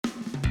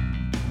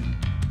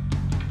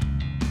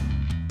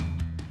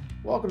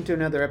Welcome to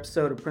another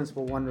episode of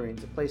Principal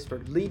Wonderings, a place for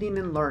leading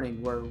and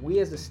learning where we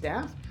as a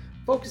staff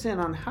focus in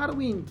on how do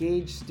we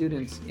engage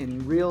students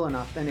in real and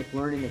authentic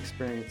learning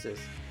experiences.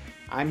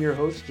 I'm your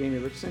host, Jamie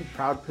Richardson,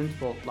 proud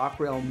principal at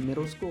Lockrell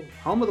Middle School,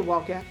 home of the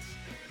Wildcats.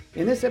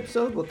 In this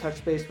episode, we'll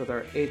touch base with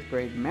our 8th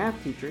grade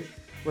math teachers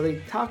where they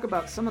talk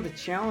about some of the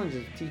challenges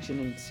of teaching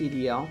in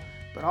CDL,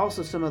 but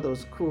also some of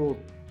those cool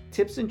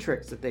tips and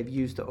tricks that they've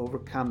used to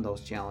overcome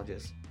those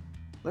challenges.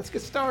 Let's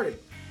get started.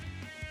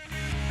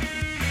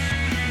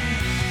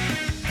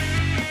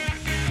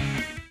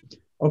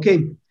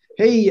 Okay.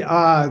 Hey,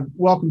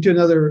 welcome to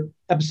another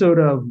episode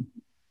of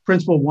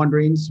Principal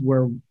Wonderings,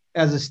 where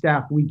as a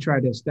staff, we try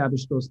to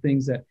establish those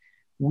things that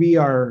we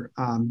are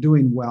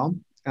doing well.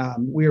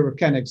 We were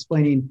kind of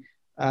explaining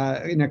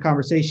in a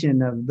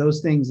conversation of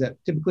those things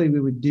that typically we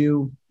would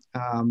do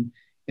in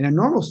a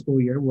normal school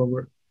year, where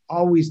we're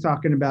always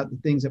talking about the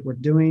things that we're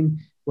doing,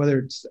 whether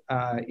it's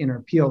in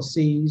our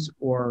PLCs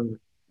or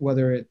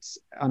whether it's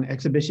on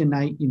exhibition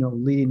night,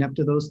 leading up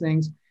to those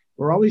things.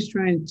 We're always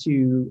trying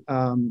to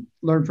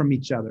learn from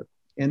each other.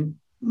 And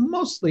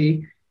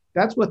mostly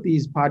that's what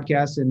these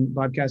podcasts and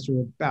vodcasts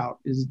are about,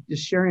 is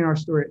just sharing our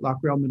story at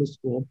Lockrell Middle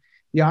School.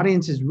 The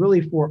audience is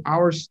really for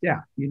our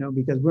staff,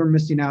 because we're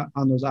missing out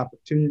on those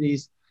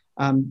opportunities.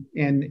 And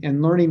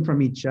learning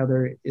from each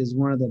other is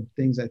one of the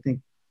things I think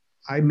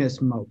I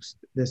miss most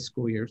this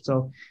school year.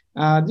 So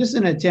just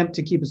an attempt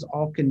to keep us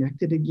all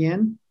connected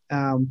again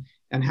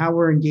and how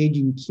we're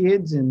engaging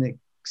kids and the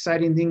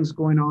exciting things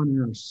going on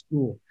in our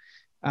school.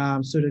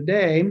 So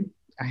today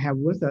I have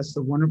with us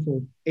the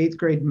wonderful 8th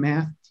grade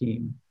math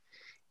team.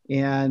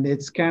 And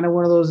it's kind of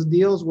one of those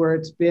deals where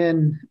it's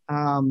been,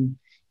 I'm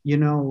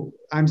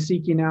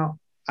seeking out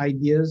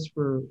ideas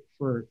for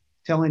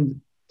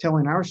telling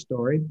our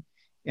story.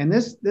 And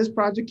this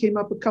project came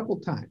up a couple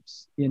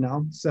times,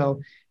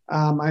 so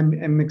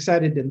I'm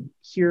excited to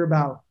hear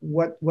about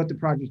what the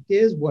project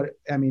is,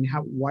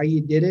 why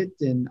you did it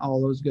and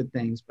all those good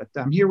things. But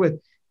I'm here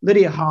with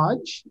Lydia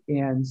Hodge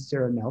and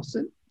Sarah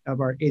Nelson of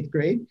our 8th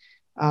grade.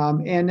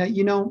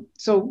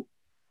 So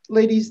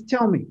ladies,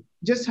 tell me,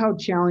 just how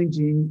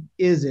challenging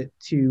is it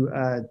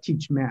to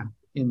teach math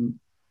in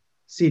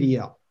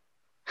CDL?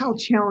 How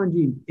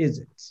challenging is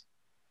it?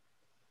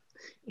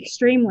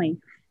 Extremely.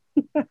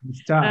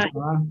 It's tough,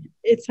 huh?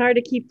 It's hard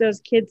to keep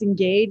those kids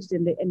engaged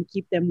and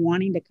keep them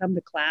wanting to come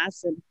to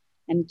class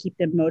and keep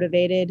them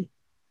motivated.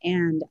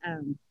 And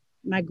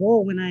my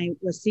goal when I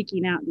was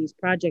seeking out these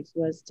projects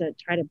was to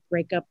try to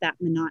break up that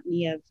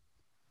monotony of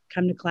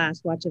come to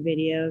class, watch a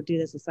video, do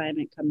this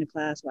assignment, come to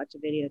class, watch a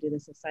video, do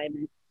this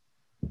assignment.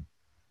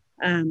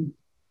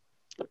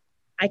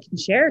 I can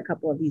share a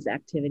couple of these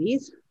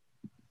activities.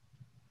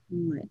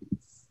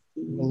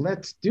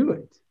 Let's do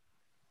it.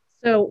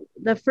 So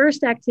the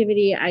first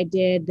activity I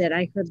did that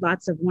I heard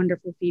lots of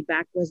wonderful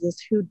feedback was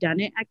this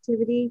whodunit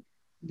activity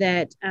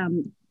that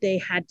they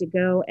had to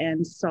go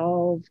and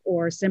solve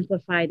or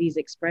simplify these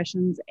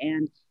expressions,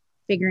 and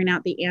figuring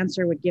out the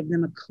answer would give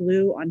them a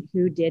clue on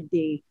who did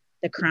the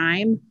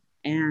crime.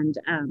 And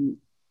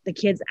the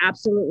kids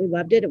absolutely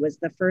loved it. It was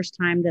the first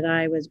time that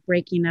I was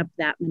breaking up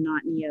that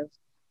monotony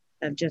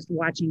of just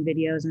watching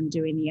videos and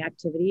doing the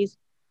activities.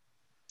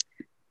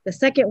 The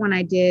second one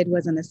I did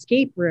was an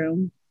escape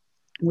room,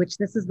 which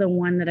this is the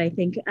one that I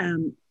think,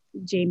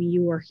 Jamie,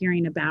 you were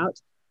hearing about.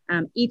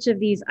 Each of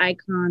these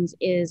icons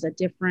is a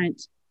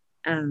different,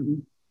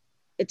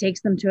 it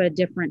takes them to a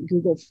different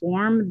Google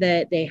form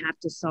that they have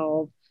to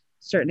solve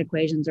certain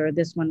equations, or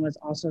this one was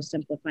also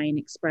simplifying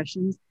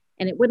expressions.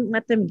 And it wouldn't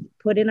let them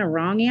put in a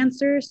wrong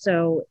answer.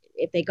 So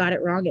if they got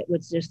it wrong, it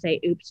would just say,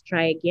 oops,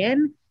 try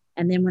again.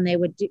 And then when they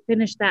would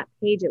finish that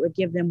page, it would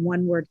give them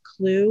one word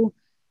clue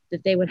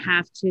that they would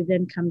have to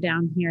then come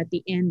down here at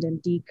the end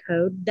and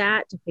decode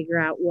that to figure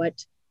out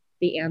what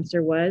the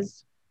answer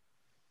was,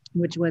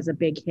 which was a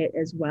big hit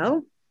as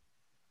well.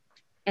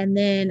 And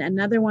then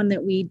another one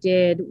that we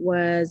did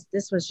was,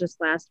 this was just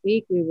last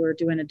week, we were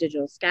doing a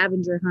digital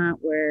scavenger hunt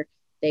where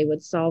they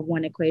would solve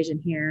one equation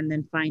here and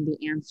then find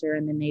the answer,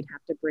 and then they'd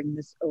have to bring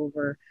this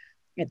over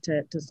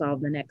to solve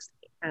the next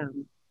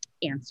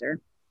answer.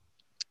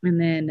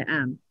 And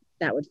then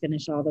that would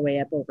finish all the way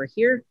up over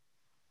here.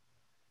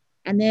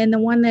 And then the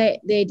one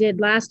that they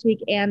did last week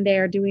and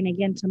they're doing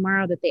again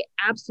tomorrow that they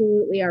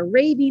absolutely are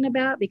raving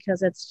about,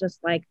 because it's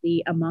just like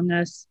the Among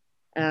Us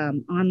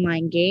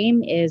online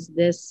game, is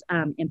this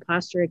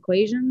imposter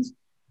equations.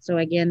 So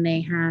again,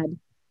 they had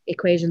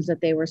equations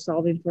that they were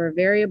solving for a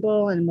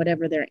variable, and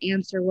whatever their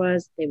answer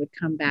was, they would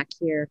come back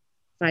here,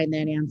 find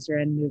that answer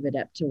and move it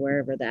up to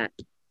wherever that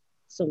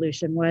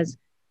solution was,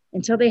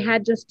 until they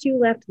had just 2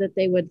 left that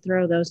they would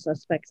throw those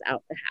suspects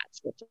out the hatch,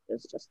 which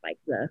is just like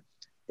the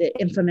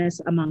infamous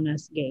Among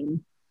Us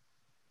game.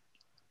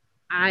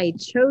 I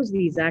chose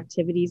these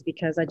activities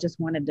because I just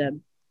wanted to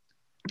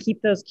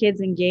keep those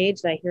kids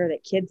engaged. I hear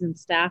that kids and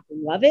staff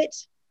love it.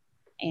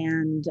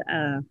 And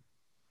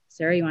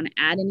Sarah, you want to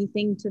add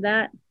anything to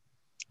that?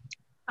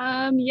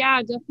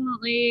 Yeah,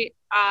 definitely.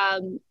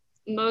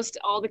 most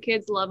all the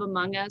kids love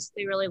Among Us.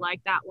 They really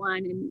like that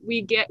one. And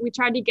we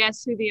tried to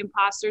guess who the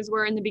imposters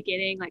were in the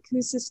beginning, like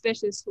who's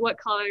suspicious, what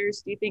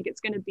colors do you think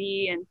it's going to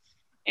be?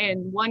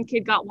 And one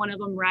kid got one of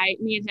them right.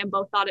 Me and him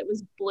both thought it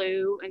was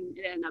blue, and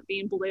it ended up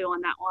being blue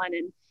on that one.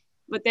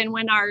 But then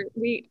when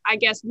I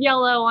guess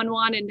yellow on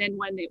one, and then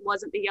when it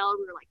wasn't the yellow,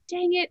 we were like,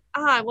 dang it,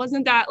 it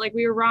wasn't that, like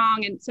we were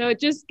wrong. And so it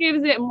just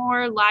gives it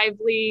more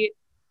lively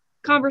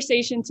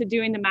conversation to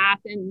doing the math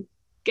and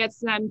gets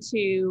them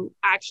to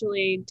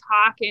actually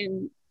talk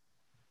and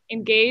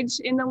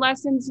engage in the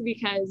lessons,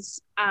 because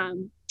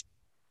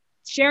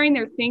sharing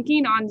their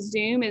thinking on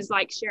Zoom is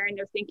like sharing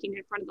their thinking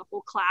in front of the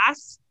whole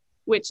class,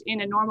 which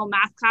in a normal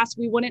math class,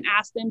 we wouldn't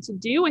ask them to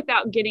do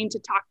without getting to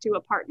talk to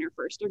a partner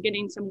first or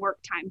getting some work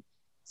time.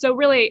 So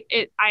really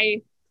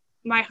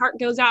my heart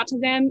goes out to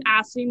them,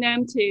 asking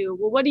them to,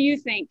 well, what do you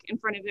think in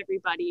front of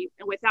everybody,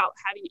 and without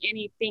having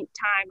any think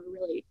time, or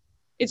really,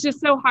 it's just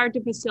so hard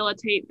to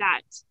facilitate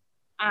that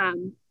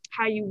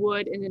how you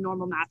would in a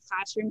normal math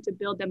classroom to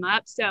build them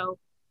up. So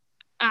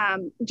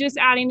just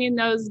adding in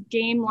those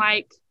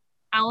game-like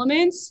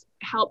elements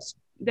helps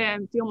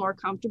them feel more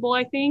comfortable,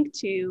 I think,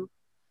 to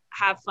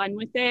have fun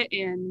with it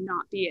and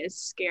not be as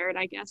scared,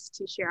 I guess,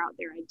 to share out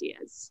their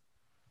ideas.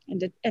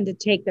 And to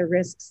take the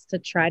risks to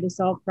try to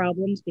solve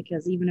problems,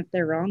 because even if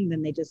they're wrong,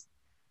 then they just,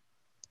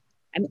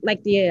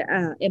 like the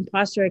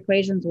imposter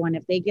equations one,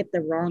 if they get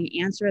the wrong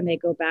answer and they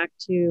go back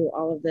to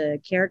all of the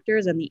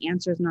characters and the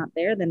answer's not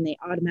there, then they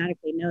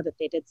automatically know that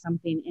they did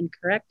something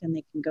incorrect, and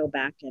they can go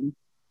back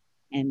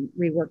and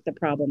rework the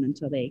problem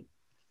until they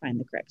find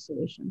the correct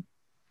solution.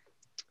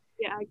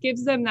 Yeah, it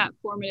gives them that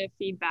formative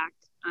feedback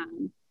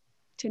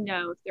to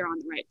know if they're on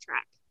the right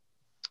track.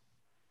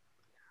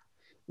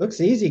 Looks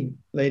easy,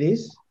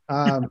 ladies.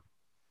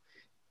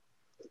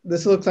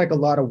 This looks like a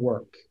lot of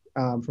work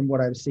from what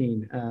I've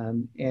seen.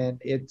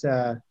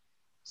 And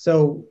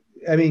so,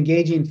 I mean,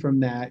 engaging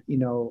from that,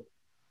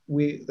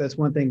 that's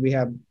one thing we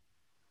have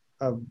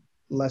of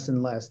less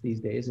and less these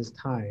days is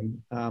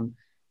time.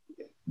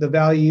 The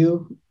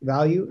value,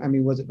 I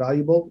mean, was it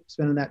valuable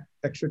spending that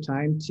extra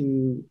time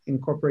to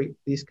incorporate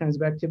these kinds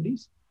of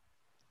activities?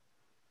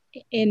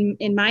 In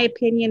my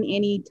opinion,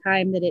 any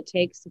time that it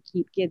takes to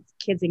keep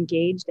kids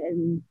engaged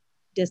in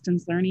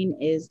distance learning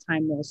is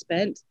time well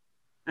spent.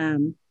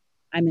 I'm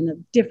in a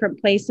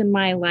different place in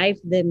my life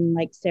than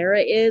like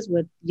Sarah is,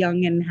 with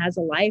young and has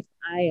a life.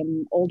 I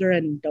am older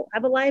and don't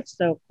have a life.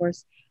 So of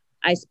course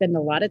I spend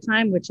a lot of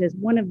time, which is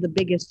one of the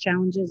biggest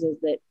challenges, is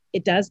that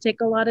it does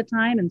take a lot of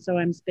time. And so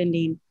I'm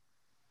spending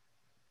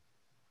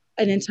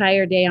an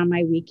entire day on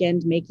my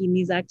weekend making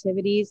these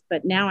activities,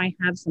 but now I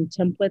have some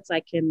templates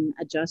I can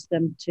adjust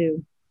them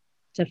to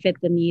fit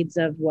the needs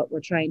of what we're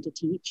trying to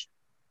teach,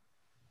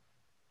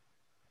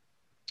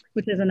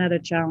 which is another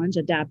challenge,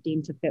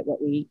 adapting to fit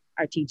what we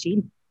are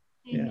teaching.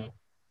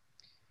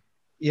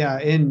 Yeah.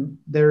 And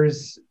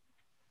there's,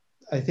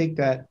 I think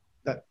that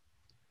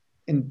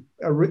in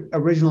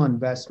original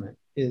investment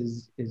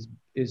is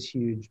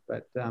huge,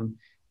 but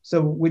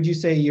so would you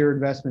say your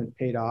investment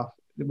paid off?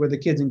 Were the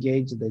kids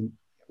engaged?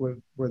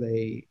 Were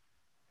they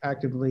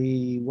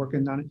actively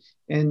working on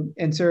it?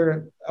 And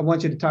Sarah, I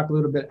want you to talk a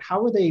little bit. How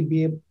were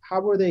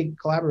they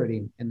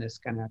collaborating in this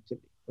kind of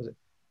activity? Was it?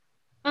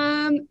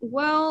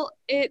 Well,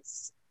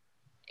 it's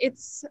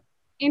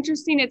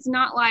interesting. It's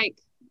not like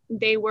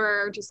they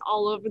were just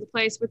all over the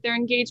place with their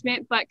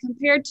engagement, but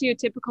compared to a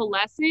typical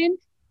lesson,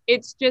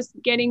 it's just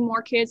getting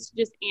more kids to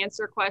just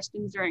answer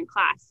questions during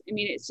class. I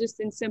mean, it's just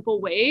in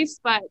simple ways,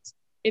 but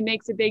it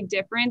makes a big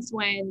difference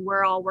when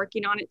we're all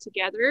working on it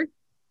together,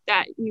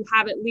 that you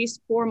have at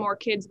least 4 more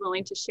kids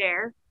willing to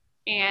share,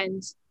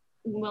 and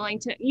willing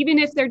to, even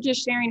if they're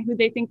just sharing who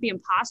they think the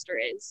imposter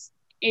is,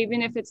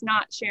 even if it's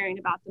not sharing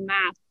about the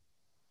math,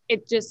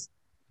 it just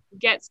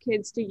gets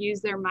kids to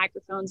use their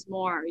microphones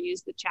more, or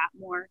use the chat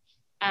more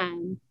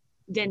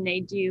than they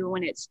do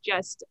when it's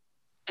just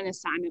an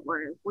assignment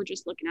where we're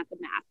just looking at the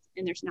math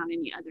and there's not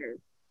any other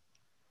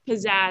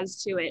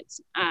pizzazz to it.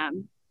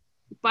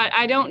 But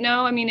I don't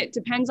know. I mean, it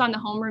depends on the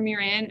homeroom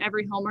you're in.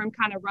 Every homeroom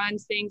kind of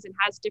runs things and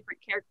has different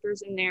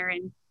characters in there,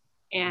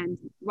 and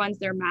runs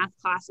their math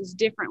classes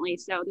differently.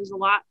 So there's a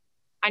lot.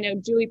 I know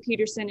Julie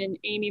Peterson and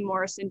Amy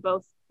Morrison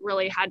both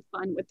really had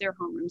fun with their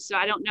homeroom. So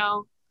I don't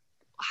know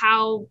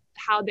how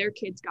their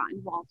kids got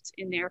involved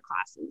in their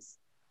classes.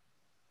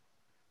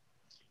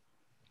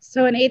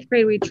 So in 8th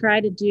grade, we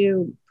try to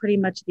do pretty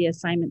much the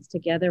assignments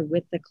together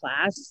with the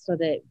class, so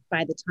that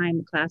by the time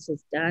the class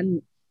is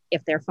done,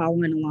 if they're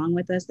following along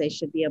with us, they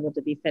should be able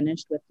to be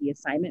finished with the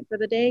assignment for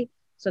the day,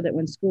 so that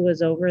when school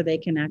is over, they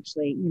can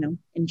actually,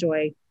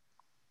 enjoy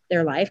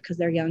their life, because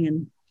they're young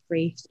and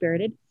free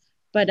spirited.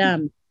 But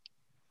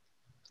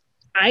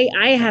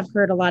I have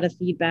heard a lot of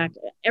feedback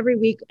every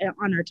week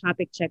on our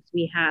topic checks.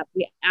 We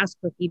ask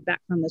for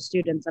feedback from the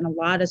students, and a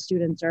lot of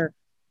students are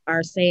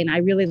saying, I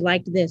really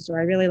liked this, or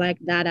I really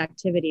liked that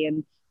activity.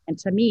 And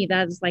to me,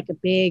 that is like a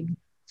big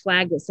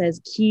flag that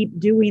says, keep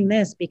doing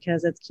this,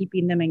 because it's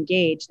keeping them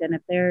engaged. And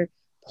if they're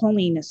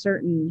pulling a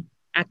certain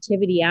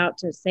activity out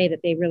to say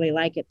that they really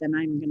like it, then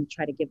I'm going to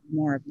try to give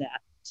more of that.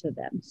 to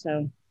them.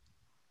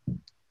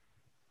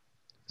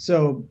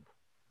 So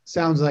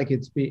sounds like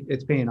it's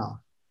paying off,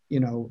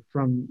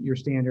 from your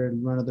standard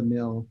run of the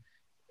mill,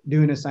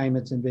 doing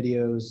assignments and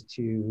videos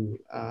to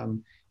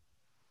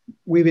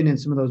weaving in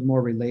some of those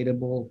more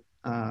relatable,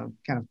 kind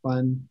of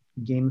fun,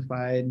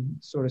 gamified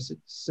sort of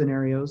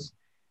scenarios.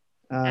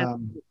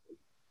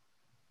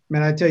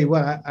 Man, I tell you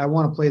what, I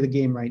want to play the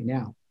game right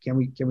now. Can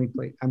we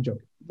play? I'm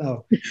joking.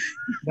 No,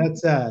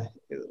 that's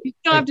you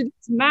still have to do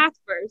some math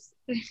first.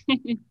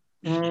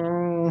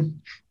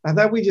 I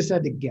thought we just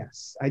had to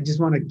guess. I just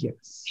want to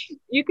guess.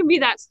 You can be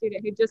that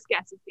student who just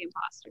guesses the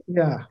imposter.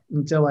 Yeah,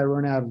 until I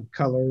run out of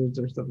colors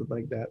or something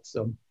like that.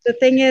 So the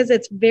thing is,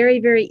 it's very,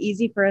 very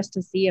easy for us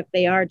to see if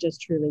they are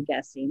just truly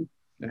guessing.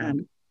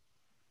 No,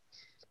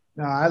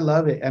 I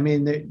love it. I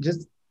mean,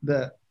 just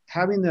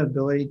having the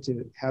ability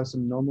to have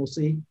some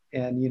normalcy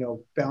and,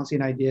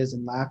 bouncing ideas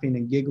and laughing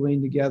and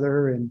giggling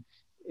together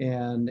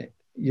and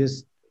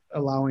just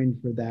allowing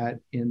for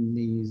that in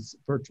these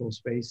virtual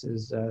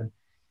spaces.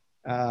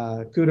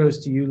 Kudos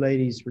to you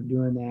ladies for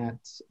doing that.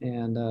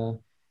 And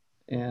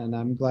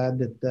I'm glad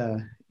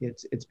that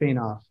it's paying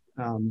off.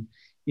 I'm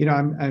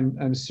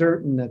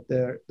certain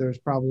that there's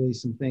probably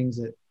some things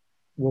that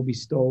will be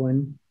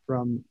stolen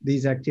from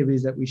these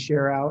activities that we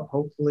share out,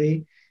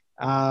 hopefully.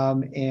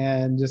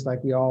 And just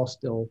like we all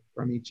steal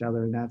from each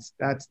other. And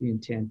that's the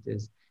intent,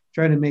 is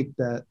try to make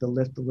the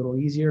lift a little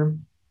easier.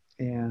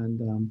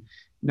 And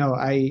no,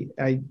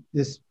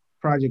 this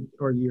project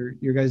or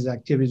your guys'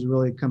 activities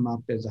really come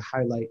up as a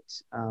highlight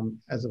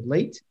as of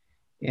late.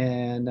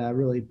 And I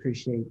really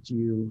appreciate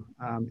you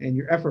and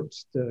your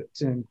efforts to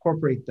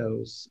incorporate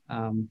those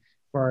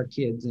for our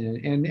kids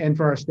and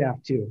for our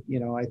staff too.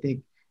 I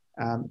think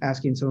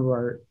asking some of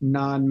our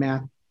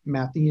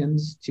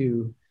non-mathians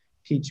to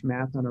teach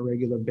math on a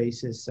regular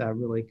basis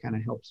really kind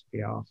of helps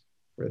pay off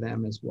for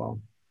them as well.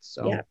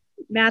 So yeah,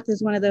 math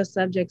is one of those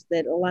subjects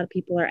that a lot of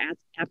people are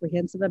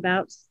apprehensive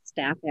about,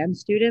 staff and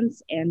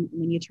students. And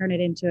when you turn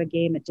it into a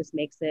game, it just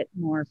makes it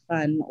more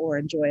fun or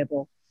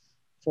enjoyable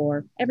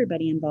for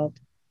everybody involved.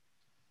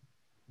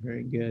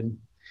 Very good.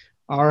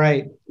 All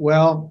right.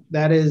 Well,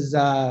 that is,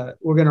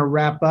 we're going to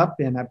wrap up,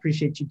 and I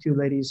appreciate you two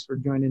ladies for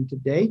joining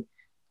today.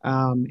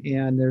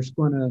 And there's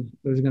going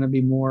to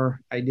be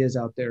more ideas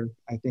out there,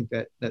 I think,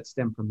 that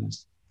stem from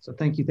this. So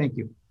thank you. Thank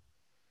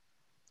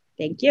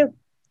you.